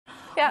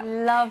Yeah.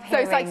 Love So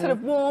it's like sort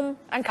of warm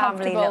and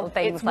comfortable. Little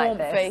things it's like warmthy.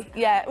 this.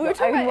 Yeah. We were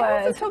talking about,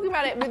 I was talking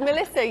about it with words.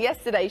 Melissa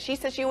yesterday. She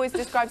says she always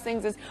describes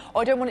things as,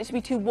 oh, I don't want it to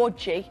be too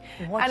wodgy.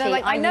 Wodgy, And I'm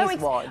like, I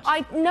use wodge.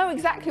 I know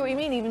exactly what you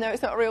mean, even though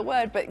it's not a real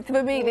word. But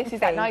for me, this is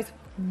that nice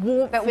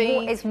warmthy. But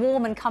it's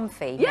warm and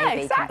comfy. Yeah,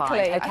 maybe, exactly.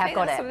 Combined. Okay, I think I've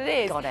got that's it. what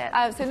it is. Got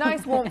it. So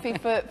nice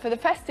warmthy for the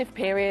festive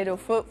period, or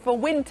for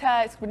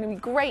winter. It's going to be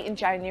great in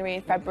January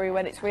and February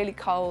when it's really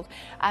cold.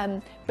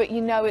 But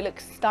you know it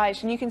looks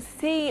stylish, and you can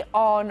see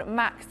on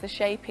Max the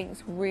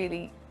shaping's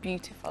really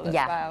beautiful as well.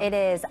 Yeah, it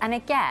is. And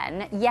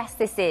again, yes,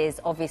 this is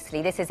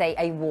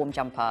a warm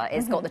jumper.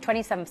 It's got the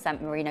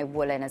 27% merino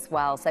wool in as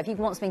well. So if you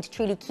want something to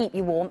truly keep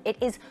you warm, it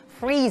is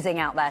freezing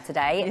out there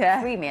today.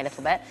 It threw me a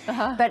little bit.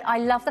 But I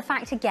love the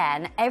fact,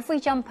 again, every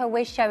jumper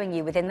we're showing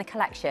you within the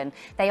collection,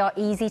 they are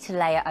easy to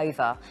layer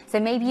over. So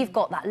maybe you've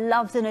got that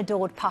loved and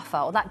adored puffer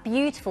or that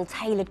beautiful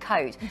tailored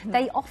coat.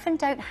 They often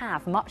don't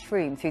have much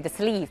room through the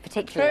sleeve,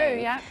 particularly.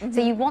 True, yeah. So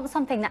you want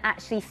something that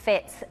actually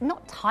fits,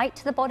 not tight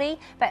to the body,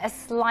 but a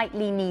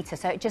slightly neater,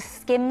 so it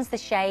just skims the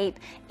shape,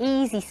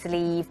 easy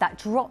sleeve, that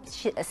dropped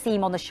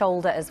seam on the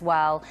shoulder as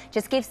well,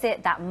 just gives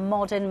it that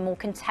modern, more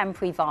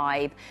contemporary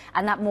vibe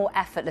and that more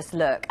effortless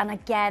look. And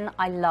again,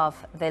 I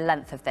love the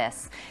length of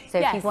this. So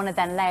if you want to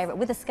then layer it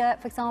with a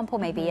skirt, for example,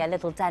 maybe a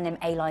little denim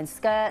A-line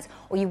skirt,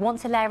 or you want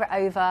to layer it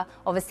over,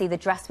 obviously, the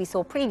dress we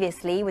saw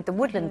previously with the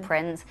woodland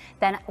print,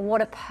 then what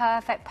a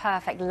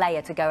perfect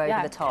layer to go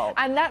over the top.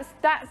 And that's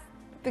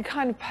the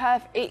kind of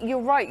perfect,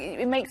 you're right,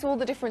 it makes all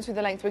the difference with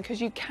the length,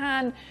 because you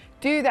can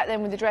do that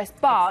then with the dress,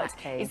 but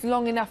it's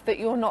long enough that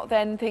you're not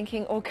then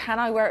thinking, oh, can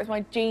I wear it with my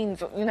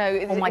jeans? Or, you know,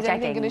 is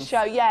anything going to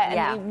show?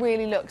 Yeah, and it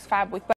really looks fab with both.